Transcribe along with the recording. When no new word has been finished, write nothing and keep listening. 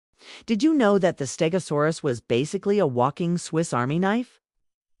Did you know that the Stegosaurus was basically a walking Swiss Army knife?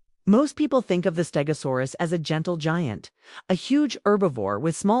 Most people think of the Stegosaurus as a gentle giant, a huge herbivore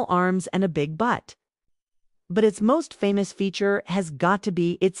with small arms and a big butt. But its most famous feature has got to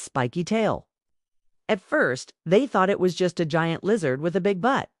be its spiky tail. At first, they thought it was just a giant lizard with a big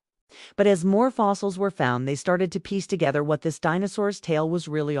butt. But as more fossils were found, they started to piece together what this dinosaur's tail was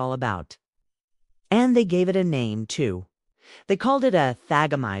really all about. And they gave it a name, too. They called it a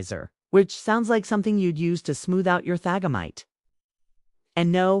thagomizer, which sounds like something you'd use to smooth out your thagomite.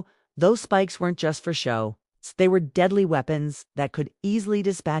 And no, those spikes weren't just for show. They were deadly weapons that could easily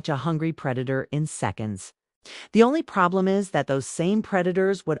dispatch a hungry predator in seconds. The only problem is that those same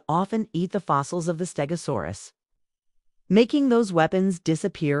predators would often eat the fossils of the Stegosaurus, making those weapons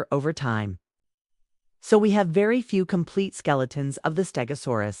disappear over time. So we have very few complete skeletons of the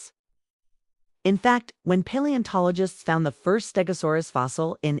Stegosaurus. In fact, when paleontologists found the first Stegosaurus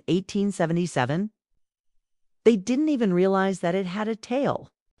fossil in 1877, they didn't even realize that it had a tail.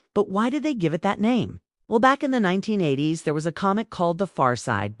 But why did they give it that name? Well, back in the 1980s, there was a comic called The Far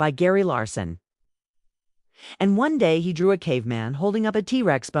Side by Gary Larson. And one day he drew a caveman holding up a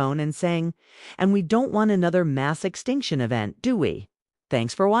T-Rex bone and saying, "And we don't want another mass extinction event, do we?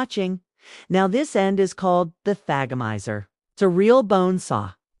 Thanks for watching." Now this end is called the thagomizer. It's a real bone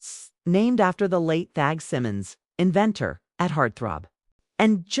saw, named after the late Thag Simmons, inventor at Heartthrob.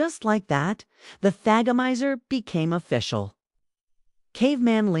 And just like that, the thagomizer became official.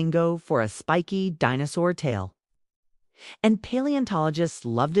 Caveman lingo for a spiky dinosaur tail. And paleontologists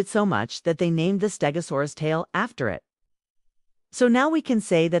loved it so much that they named the Stegosaurus tail after it. So now we can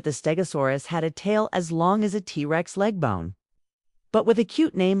say that the Stegosaurus had a tail as long as a T-Rex leg bone. But with a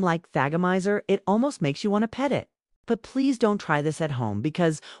cute name like Thagomizer, it almost makes you want to pet it. But please don't try this at home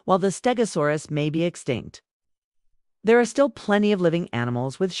because while the Stegosaurus may be extinct, there are still plenty of living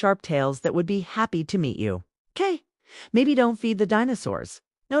animals with sharp tails that would be happy to meet you. Okay, maybe don't feed the dinosaurs.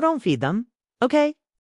 No, don't feed them. Okay?